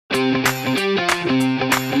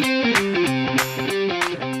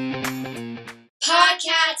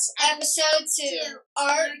Bobcats, Episode 2,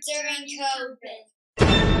 Art During COVID.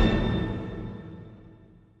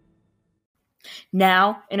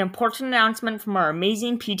 Now, an important announcement from our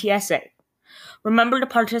amazing PTSA. Remember to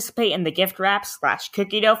participate in the gift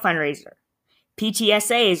wrap/cookie dough fundraiser.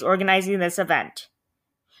 PTSA is organizing this event.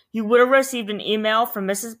 You would have received an email from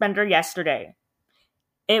Mrs. Bender yesterday.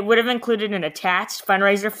 It would have included an attached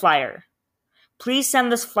fundraiser flyer. Please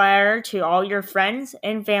send this flyer to all your friends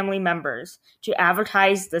and family members to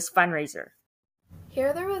advertise this fundraiser. Here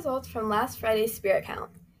are the results from last Friday's Spirit Count.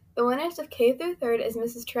 The winners of K through 3rd is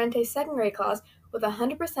Mrs. Tarente's second grade class with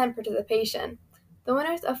 100% participation. The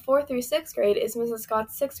winners of 4th through 6th grade is Mrs.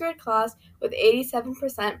 Scott's 6th grade class with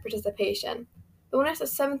 87% participation. The winners of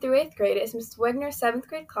 7th through 8th grade is Mrs. Wegner's 7th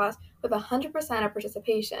grade class with 100% of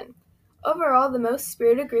participation. Overall, the most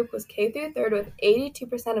spirited group was K through 3rd with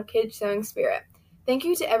 82% of kids showing spirit. Thank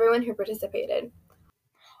you to everyone who participated.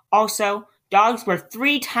 Also, dogs were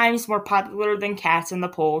 3 times more popular than cats in the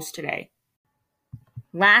polls today.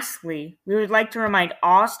 Lastly, we would like to remind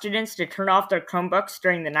all students to turn off their Chromebooks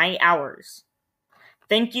during the night hours.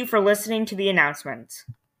 Thank you for listening to the announcements.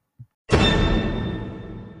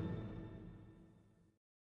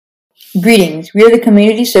 Greetings, we are the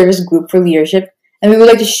Community Service Group for Leadership, and we would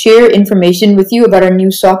like to share information with you about our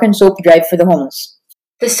new Sock and Soap Drive for the homeless.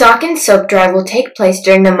 The Sock and Soap Drive will take place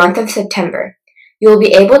during the month of September. You will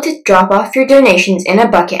be able to drop off your donations in a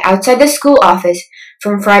bucket outside the school office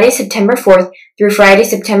from Friday, September 4th through Friday,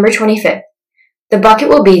 September 25th. The bucket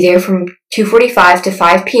will be there from 2:45 to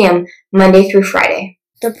 5 p.m. Monday through Friday.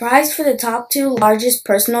 The prize for the top 2 largest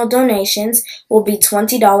personal donations will be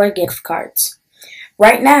 $20 gift cards.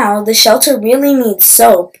 Right now, the shelter really needs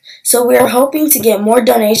soap, so we are hoping to get more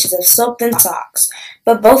donations of soap than socks,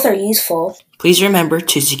 but both are useful. Please remember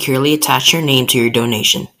to securely attach your name to your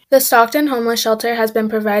donation. The Stockton Homeless Shelter has been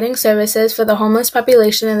providing services for the homeless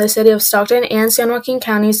population in the city of Stockton and San Joaquin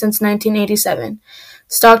County since 1987.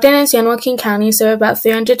 Stockton and San Joaquin County serve about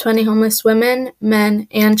 320 homeless women, men,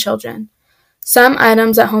 and children. Some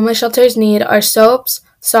items that homeless shelters need are soaps,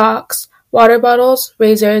 socks, water bottles,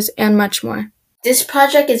 razors, and much more. This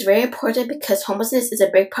project is very important because homelessness is a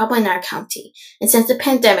big problem in our county, and since the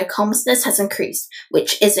pandemic, homelessness has increased,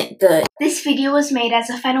 which isn't good. This video was made as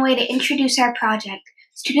a fun way to introduce our project.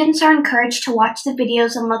 Students are encouraged to watch the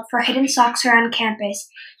videos and look for hidden socks around campus,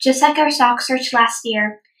 just like our sock search last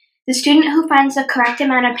year. The student who finds the correct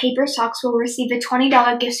amount of paper socks will receive a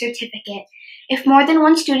 $20 gift certificate. If more than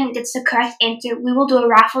one student gets the correct answer, we will do a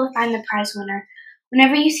raffle to find the prize winner.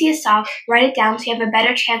 Whenever you see a sock, write it down so you have a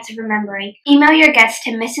better chance of remembering. Email your guess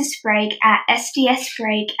to Mrs. Sprague at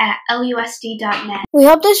sdssprague@lusd.net. We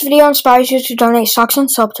hope this video inspires you to donate socks and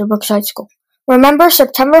soap to Brookside School. Remember,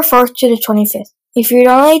 September 4th to the 25th. If you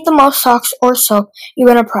donate the most socks or soap, you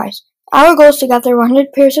win a prize. Our goal is to gather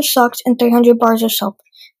 100 pairs of socks and 300 bars of soap.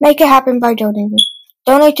 Make it happen by donating.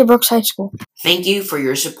 Donate to Brookside School. Thank you for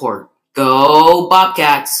your support. Go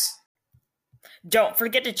Bobcats! Don't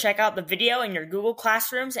forget to check out the video in your Google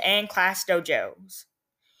Classrooms and Class Dojos.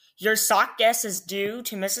 Your sock guess is due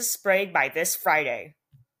to Mrs. Sprague by this Friday.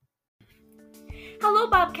 Hello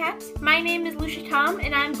Bobcats, my name is Lucia Tom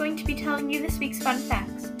and I'm going to be telling you this week's fun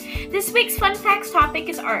facts. This week's fun facts topic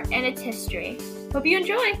is art and its history. Hope you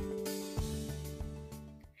enjoy!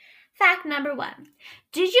 Fact number 1.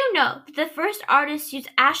 Did you know that the first artists used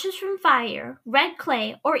ashes from fire, red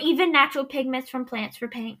clay, or even natural pigments from plants for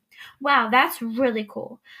paint? Wow, that's really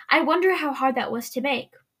cool. I wonder how hard that was to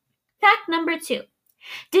make. Fact number 2.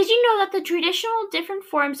 Did you know that the traditional different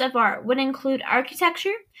forms of art would include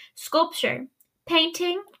architecture, sculpture,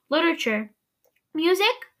 painting, literature,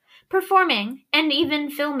 music, performing, and even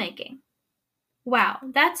filmmaking? Wow,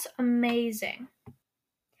 that's amazing.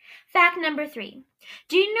 Fact number 3.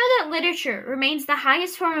 Do you know that literature remains the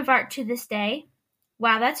highest form of art to this day?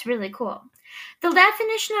 Wow, that's really cool. The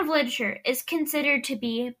definition of literature is considered to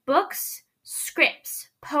be books, scripts,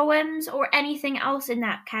 poems, or anything else in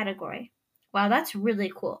that category. Wow, that's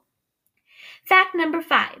really cool. Fact number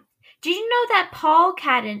 5. Did you know that Paul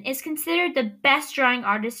Cadden is considered the best drawing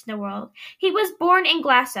artist in the world? He was born in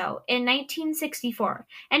Glasgow in 1964,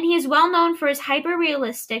 and he is well known for his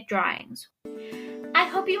hyper-realistic drawings. I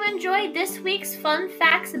hope you enjoyed this week's fun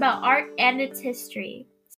facts about art and its history.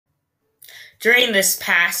 During this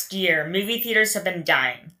past year, movie theaters have been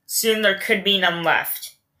dying. Soon there could be none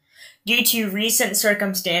left. Due to recent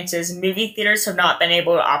circumstances, movie theaters have not been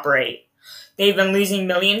able to operate. They've been losing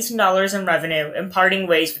millions of dollars in revenue and parting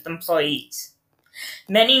ways with employees.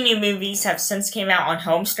 Many new movies have since came out on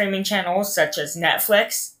home streaming channels such as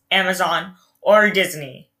Netflix, Amazon, or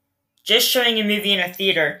Disney. Just showing a movie in a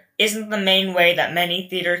theater isn't the main way that many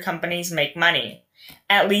theater companies make money.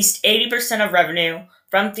 At least 80% of revenue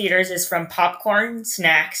from theaters is from popcorn,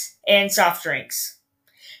 snacks, and soft drinks.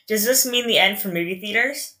 Does this mean the end for movie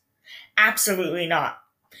theaters? Absolutely not.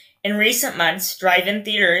 In recent months, drive-in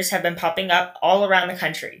theaters have been popping up all around the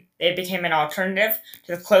country. They became an alternative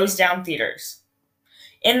to the closed-down theaters.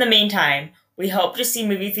 In the meantime, we hope to see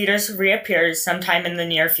movie theaters reappear sometime in the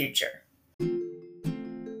near future.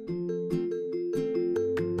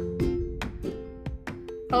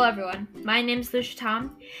 Hello everyone, my name is Lucia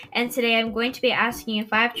Tom, and today I'm going to be asking you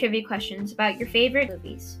 5 trivia questions about your favorite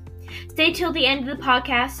movies. Stay till the end of the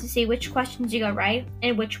podcast to see which questions you got right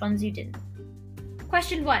and which ones you didn't.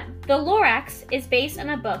 Question 1. The Lorax is based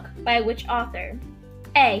on a book by which author?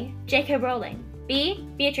 A. J.K. Rowling, B.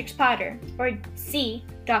 Beatrix Potter, or C.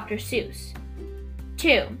 Dr. Seuss?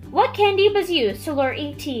 2. What candy was used to lure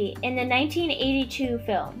E.T. in the 1982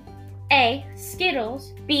 film? A.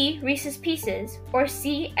 Skittles, B. Reese's Pieces, or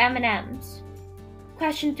C. M&M's?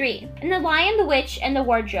 Question 3. In The Lion, the Witch, and the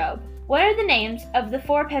Wardrobe, what are the names of the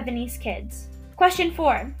 4 Pevenese kids? Question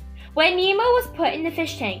 4. When Nemo was put in the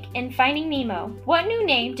fish tank in Finding Nemo, what new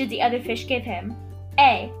name did the other fish give him?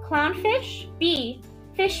 A. Clownfish, B.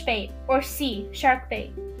 Fishbait, or C.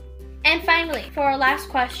 Sharkbait? And finally, for our last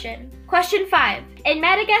question. Question 5. In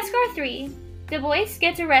Madagascar 3, the voice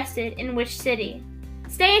gets arrested in which city?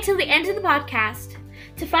 Stay until the end of the podcast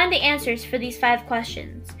to find the answers for these 5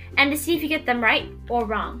 questions and to see if you get them right or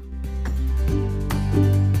wrong.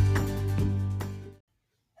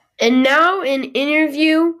 And now an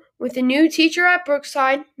interview with a new teacher at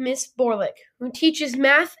Brookside, Miss Borlick, who teaches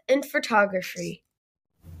math and photography.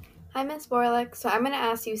 Hi, Miss Borlick. So I'm going to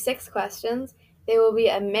ask you 6 questions. They will be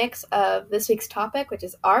a mix of this week's topic, which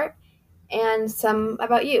is art, and some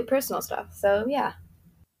about you, personal stuff. So, yeah.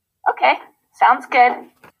 Okay, sounds good.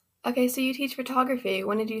 Okay, so you teach photography.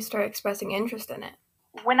 When did you start expressing interest in it?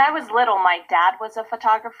 When I was little, my dad was a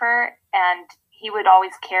photographer, and he would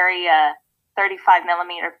always carry a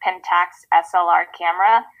 35mm Pentax SLR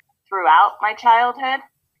camera throughout my childhood.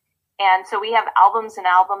 And so we have albums and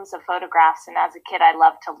albums of photographs, and as a kid I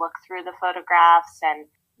loved to look through the photographs and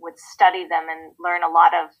would study them and learn a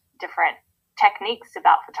lot of different techniques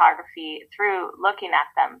about photography through looking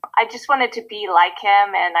at them. I just wanted to be like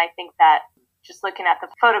him, and I think that just looking at the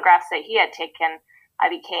photographs that he had taken, I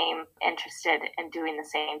became interested in doing the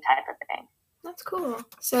same type of thing. That's cool.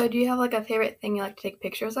 So do you have like a favorite thing you like to take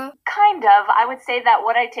pictures of? Kind of. I would say that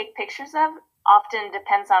what I take pictures of often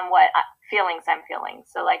depends on what feelings I'm feeling.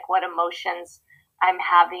 So like what emotions I'm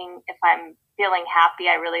having. If I'm feeling happy,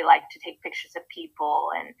 I really like to take pictures of people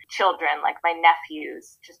and children, like my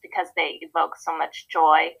nephews, just because they evoke so much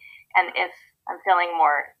joy. And if I'm feeling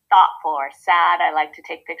more thoughtful or sad, I like to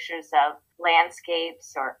take pictures of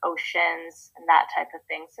landscapes or oceans and that type of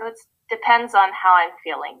thing. So it depends on how I'm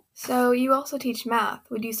feeling. So you also teach math.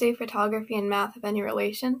 Would you say photography and math have any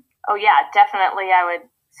relation? Oh yeah, definitely. I would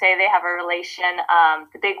say they have a relation.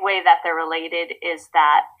 The big way that they're related is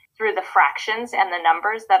that through the fractions and the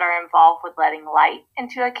numbers that are involved with letting light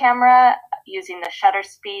into a camera using the shutter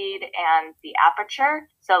speed and the aperture.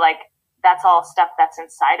 So like that's all stuff that's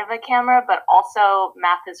inside of a camera, but also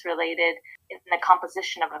math is related in the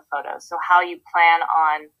composition of a photo. So how you plan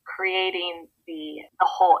on creating the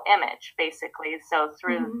whole image, basically. So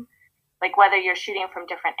through like whether you're shooting from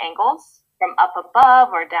different angles, from up above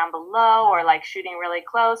or down below, or like shooting really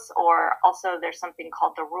close, or also there's something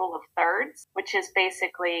called the rule of thirds, which is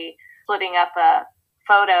basically splitting up a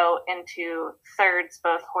photo into thirds,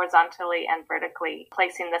 both horizontally and vertically,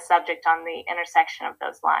 placing the subject on the intersection of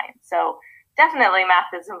those lines. So definitely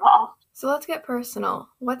math is involved. So let's get personal.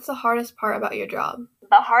 What's the hardest part about your job?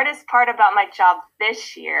 The hardest part about my job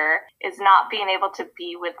this year is not being able to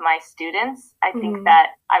be with my students. I think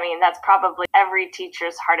that's probably every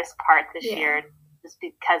teacher's hardest part this year, just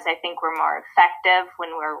because I think we're more effective when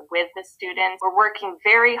we're with the students. We're working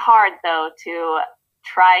very hard, though, to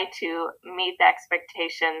try to meet the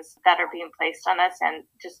expectations that are being placed on us and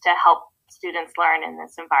just to help students learn in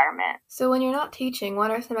this environment. So when you're not teaching,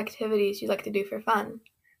 what are some activities you like to do for fun?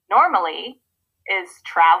 Normally is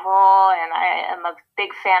travel, and I am a big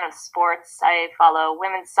fan of sports. I follow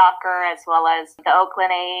women's soccer as well as the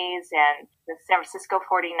Oakland A's and the San Francisco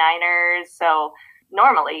 49ers. So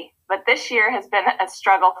normally, but this year has been a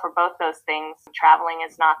struggle for both those things. Traveling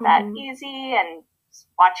is not that easy, and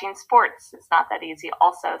watching sports is not that easy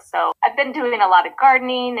also. So I've been doing a lot of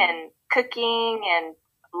gardening and cooking and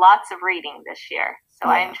lots of reading this year. So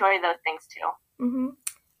I enjoy those things too.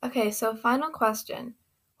 Okay, so final question.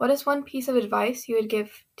 What is one piece of advice you would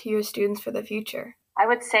give to your students for the future? I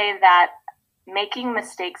would say that making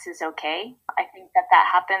mistakes is okay. I think that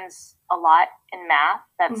happens a lot in math,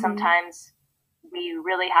 that sometimes we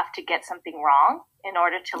really have to get something wrong in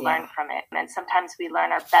order to learn from it. And sometimes we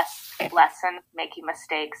learn our best lesson making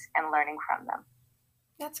mistakes and learning from them.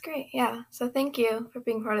 That's great, yeah. So thank you for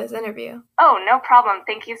being part of this interview. Oh, no problem.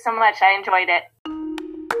 Thank you so much. I enjoyed it.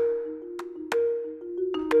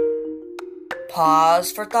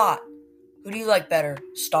 Pause for thought. Who do you like better,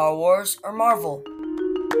 Star Wars or Marvel?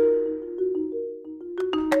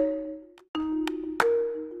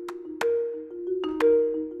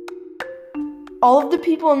 All of the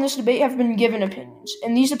people in this debate have been given opinions,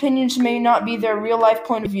 and these opinions may not be their real-life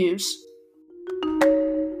point of views.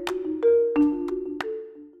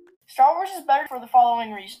 Star Wars is better for the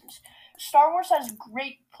following reasons. Star Wars has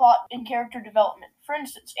great plot and character development. For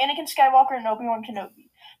instance, Anakin Skywalker and Obi-Wan Kenobi.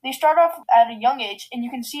 They start off at a young age, and you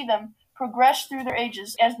can see them progress through their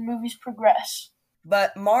ages as the movies progress.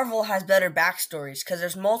 But Marvel has better backstories because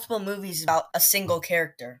there's multiple movies about a single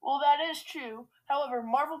character. Well, that is true. However,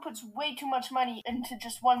 Marvel puts way too much money into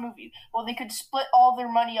just one movie. Well, they could split all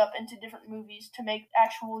their money up into different movies to make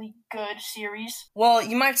actually good series. Well,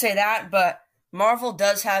 you might say that, but Marvel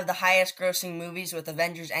does have the highest grossing movies with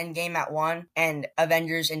Avengers Endgame at 1 and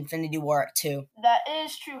Avengers Infinity War at 2. That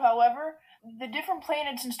is true, however. The different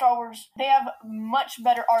planets in Star Wars, they have much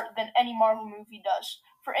better art than any Marvel movie does.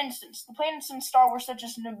 For instance, the planets in Star Wars such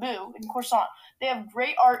as Naboo and Coruscant, they have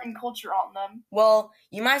great art and culture on them. Well,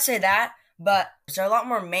 you might say that, but there are a lot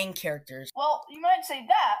more main characters. Well, you might say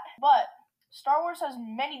that, but Star Wars has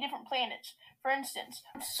many different planets. For instance,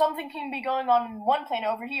 something can be going on in one planet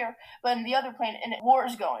over here, but in the other planet, and war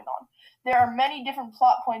is going on. There are many different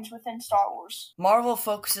plot points within Star Wars. Marvel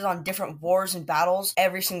focuses on different wars and battles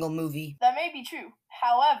every single movie. That may be true.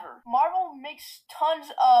 However, Marvel makes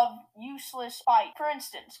tons of useless fight. For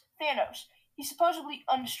instance, Thanos. He's supposedly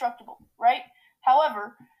indestructible, right?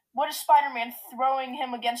 However, what is Spider-Man throwing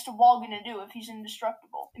him against a wall going to do if he's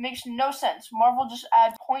indestructible? It makes no sense. Marvel just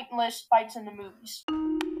adds pointless fights in the movies.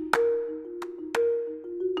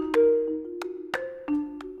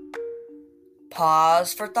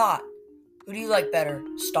 Pause for thought. Who do you like better,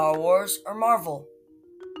 Star Wars or Marvel?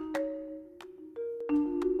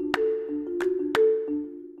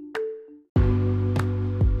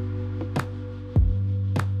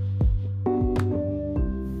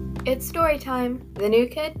 It's story time. The New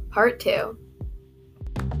Kid, Part 2.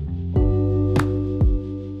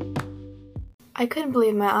 I couldn't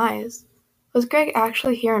believe my eyes. Was Greg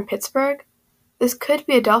actually here in Pittsburgh? This could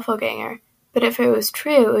be a doppelganger, but if it was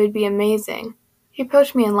true, it would be amazing. He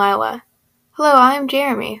approached me and Lila. Hello, I am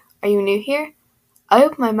Jeremy. Are you new here? I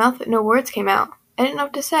opened my mouth but no words came out. I didn't know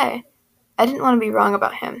what to say. I didn't want to be wrong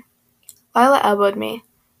about him. Lila elbowed me.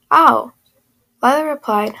 Ow! Lila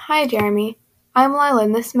replied, Hi, Jeremy. I am Lila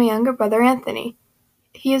and this is my younger brother Anthony.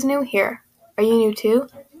 He is new here. Are you new too?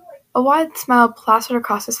 A wide smile plastered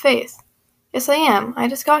across his face. Yes, I am. I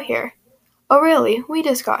just got here. Oh, really? We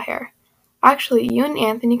just got here. Actually, you and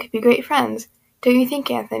Anthony could be great friends. Don't you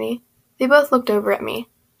think, Anthony? They both looked over at me.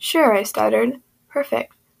 Sure, I stuttered.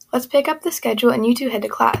 Perfect. Let's pick up the schedule and you two head to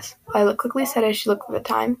class, Lila quickly said as she looked at the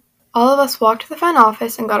time. All of us walked to the front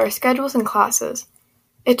office and got our schedules and classes.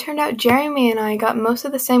 It turned out Jeremy and I got most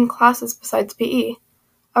of the same classes besides PE.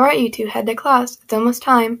 All right, you two, head to class. It's almost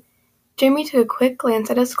time. Jeremy took a quick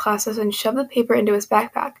glance at his classes and shoved the paper into his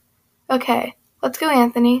backpack. Okay, let's go,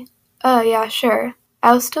 Anthony. Yeah, sure.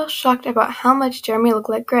 I was still shocked about how much Jeremy looked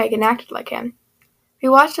like Greg and acted like him. We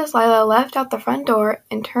watched as Lila left out the front door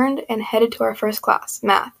and turned and headed to our first class,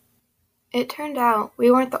 math. It turned out we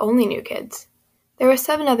weren't the only new kids. There were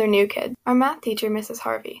 7 other new kids. Our math teacher, Mrs.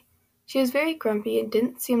 Harvey. She was very grumpy and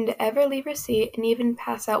didn't seem to ever leave her seat and even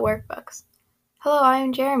pass out workbooks. Hello, I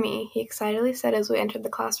am Jeremy, he excitedly said as we entered the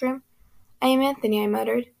classroom. I am Anthony, I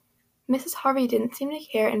muttered. Mrs. Harvey didn't seem to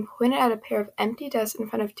care and pointed at a pair of empty desks in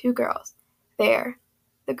front of 2 girls. There.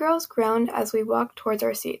 The girls groaned as we walked towards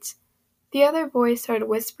our seats. The other boys started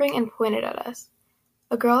whispering and pointed at us.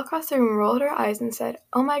 A girl across the room rolled her eyes and said,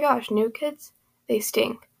 Oh my gosh, new kids? They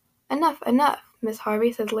stink. Enough, Miss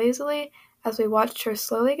Harvey said lazily as we watched her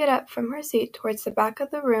slowly get up from her seat towards the back of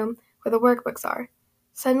the room where the workbooks are.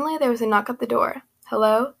 Suddenly there was a knock at the door.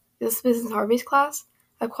 Hello? Is this Mrs. Harvey's class?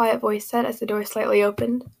 A quiet voice said as the door slightly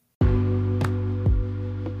opened.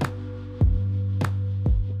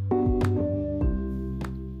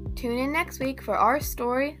 Tune in next week for our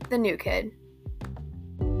story, The New Kid.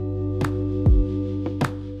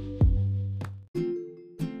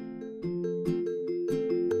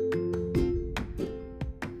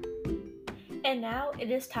 And now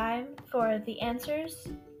it is time for the answers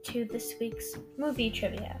to this week's movie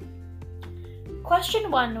trivia.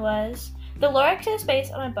 Question 1 was, the Lorax is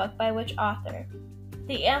based on a book by which author?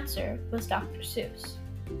 The answer was Dr. Seuss.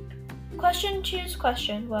 Question 2's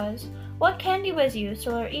question was, what candy was used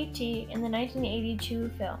to lure E.T. in the 1982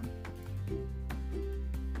 film?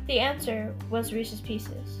 The answer was Reese's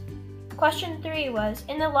Pieces. Question 3 was,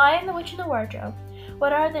 in The Lion, the Witch, and the Wardrobe,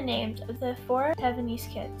 what are the names of the 4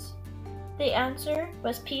 Taiwanese kids? The answer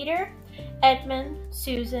was Peter, Edmund,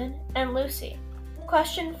 Susan, and Lucy.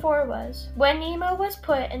 Question 4 was, when Nemo was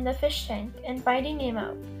put in the fish tank in Finding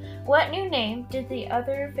Nemo, what new name did the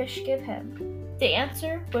other fish give him? The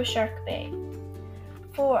answer was Shark Bait.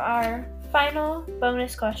 For our final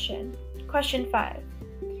bonus question, question 5.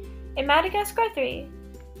 In Madagascar 3,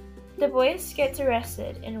 the boys gets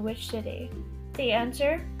arrested in which city? The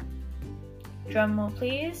answer, drumroll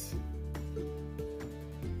please,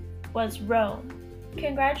 was Rome.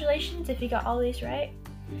 Congratulations if you got all these right,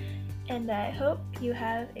 and I hope you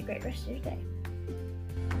have a great rest of your day.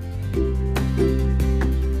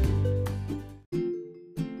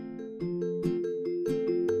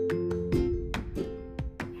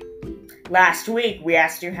 Last week, we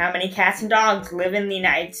asked you how many cats and dogs live in the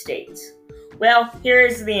United States. Well, here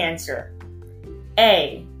is the answer.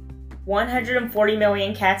 A. 140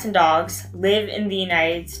 million cats and dogs live in the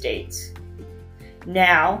United States.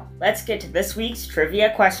 Now, let's get to this week's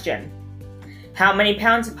trivia question. How many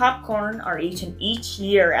pounds of popcorn are eaten each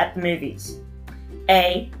year at the movies?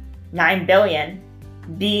 A. 9 billion.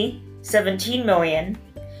 B. 17 million.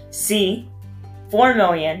 C. 4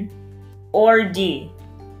 million. Or D.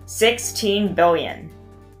 16 billion.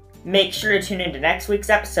 Make sure to tune into next week's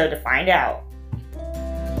episode to find out.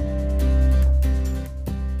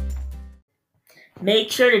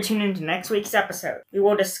 Make sure to tune into next week's episode. We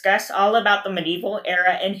will discuss all about the medieval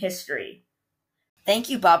era in history. Thank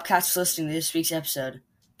you, Bobcats, for listening to this week's episode.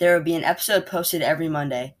 There will be an episode posted every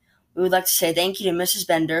Monday. We would like to say thank you to Mrs.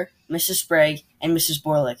 Bender, Mrs. Sprague, and Mrs.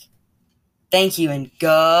 Borlick. Thank you, and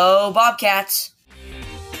go Bobcats!